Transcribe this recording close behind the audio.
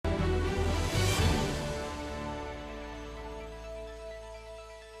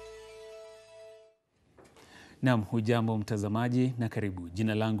Naam, hujambo mtazamaji na karibu.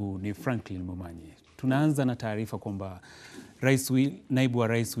 Jina langu ni Franklin Momanyi. Tunaanza na taarifa kwamba naibu wa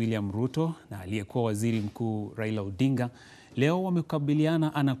Rais William Ruto na aliyekuwa Waziri Mkuu Raila Odinga leo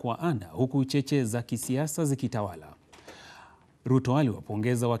wamekabiliana ana kwa ana huku cheche za kisiasa zikitawala. Ruto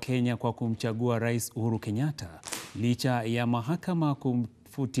aliwapongeza Wakenya kwa kumchagua Rais Uhuru Kenyatta licha ya mahakama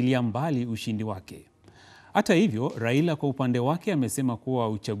kumfutilia mbali ushindi wake. Hata hivyo, Raila kwa upande wake amesema kuwa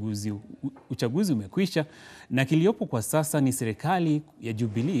uchaguzi umekwisha na kiliopo kwa sasa ni serikali ya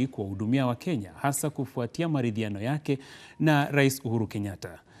Jubilee kuwahudumia Wakenya, hasa kufuatia maridhiano yake na Rais Uhuru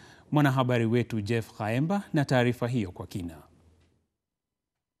Kenyatta. Mwanahabari wetu Jeff Khaemba na taarifa hiyo kwa kina.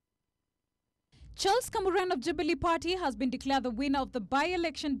 Charles Kamuren of Jubilee Party has been declared the winner of the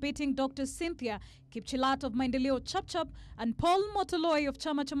by-election, beating Dr. Cynthia Kipchilat of Maendeleo Chapchap and Paul Motoloi of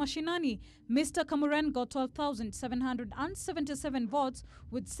Chama cha Mashinani. Mr. Kamuren got 12,777 votes,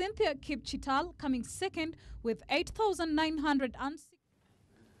 with Cynthia Kipchital coming second with 8,906.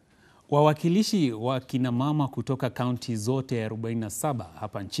 Wawakilishi wa kina mama kutoka kaunti zote 47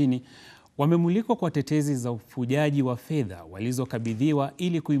 hapa nchini wamemulikwa kwa tetezi za ufujaji wa fedha walizokabidhiwa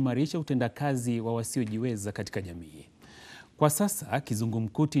ili kuimarisha utendakazi wa wasiojiweza katika jamii. Kwa sasa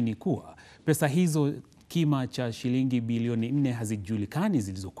kizungumkuti ni kuwa pesa hizo kima cha shilingi bilioni 4 hazijulikani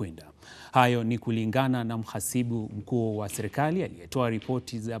zilizokwenda. Hayo ni kulingana na mhasibu mkuu wa serikali aliyetoa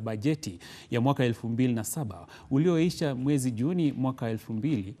ripoti za bajeti ya mwaka 2007 ulioisha mwezi Juni mwaka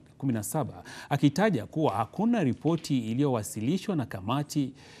 2017, akitaja kuwa hakuna ripoti iliyowasilishwa na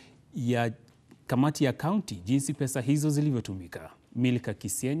kamati ya kaunti jinsi pesa hizo zilivyotumika. Milka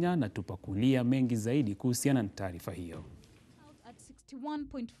Kisienya na tupakulia mengi zaidi kuhusiana na taarifa hiyo. At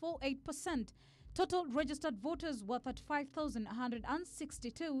 61.48%, total registered voters were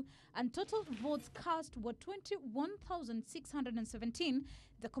 35,162 and total votes cast were 21,617,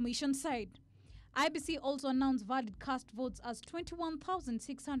 the commission said. IBC also announced valid cast votes as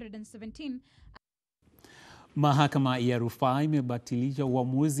 21,617. Mahakama ya rufaa imebatilisha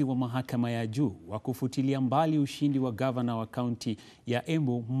uamuzi wa mahakama ya juu wa kufutilia mbali ushindi wa gavana wa kaunti ya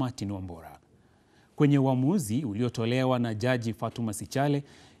Embu Martin Wambora. Kwenye uamuzi uliotolewa na Jaji Fatuma Sichale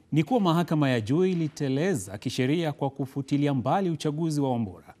ni kuwa mahakama ya juu iliteleza kisheria kwa kufutilia mbali uchaguzi wa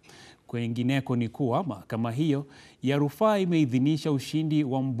Wambora. Kwengineko ni kuwa mahakama hiyo ya rufaa imeidhinisha ushindi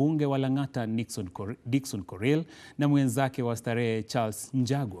wa mbunge wa Lang'ata Dickson Korir na mwenzake wa Starehe Charles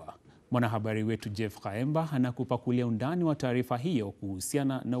Njagua. Mwanahabari wetu Jeff Khaemba anakupakulia undani wa taarifa hiyo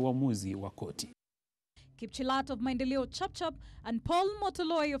kuhusiana na uamuzi wa koti. Kipchilat of Maendeleo Chapchap and Paul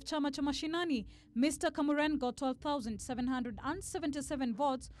Motoloi of Chama cha Mashinani. Mr. Kamuren got 12,777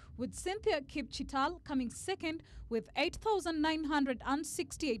 votes, with Cynthia Kipchital coming second with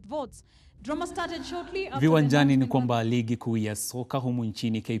 8,968 votes. Drama started shortly after. Viwanjani ni kwamba ligi kuu ya soka humu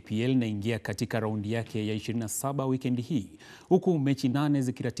nchini KPL inaingia katika raundi yake ya 27 wikendi hii, huku mechi 8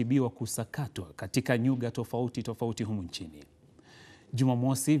 zikiratibiwa kusakatwa katika nyuga tofauti humu nchini.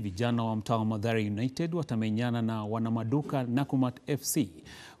 Jumamosi, vijana wa mtaa wa Mathare United watamenyana na wanamaduka Nakumatt FC,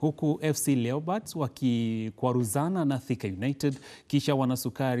 huku FC Leopards wakikwaruzana na Thika United, kisha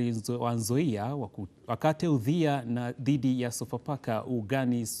wanasukari wa Nzoia wakate udhia na dhidi ya Sofapaka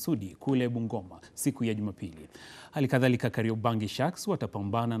ugani Sudi kule Bungoma siku ya Jumapili. Halikadhalika Kariobangi Sharks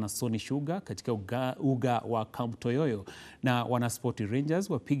watapambana na Sony Sugar katika uga wa Camp Toyoyo, na Wanaspoti Rangers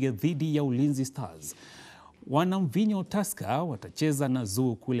wapige dhidi ya Ulinzi Stars. Wanamvinyo Tusker watacheza na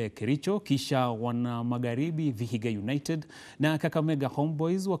Zoo kule Kericho, kisha wana Magharibi Vihiga United na Kakamega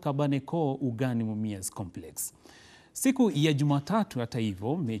Homeboys wakabane koo ugani Mumias Complex. Siku ya Jumatatu hata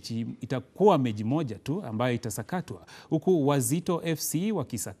hivyo itakuwa mechi moja tu ambayo itasakatwa, huku Wazito FC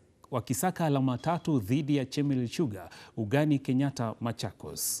wakisaka alama 3 dhidi ya Chemelil Sugar ugani Kenyatta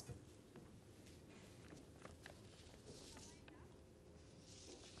Machakos.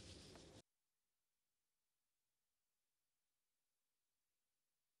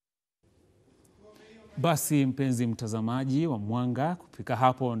 Basi mpenzi mtazamaji wa Mwanga, kufika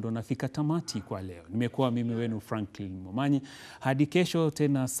hapo ndo nafika tamati kwa leo. Nimekuwa mimi wenu Franklin Momanyi. Hadi kesho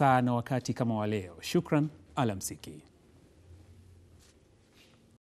tena saa na wakati kama wa leo. Shukran, alamsiki.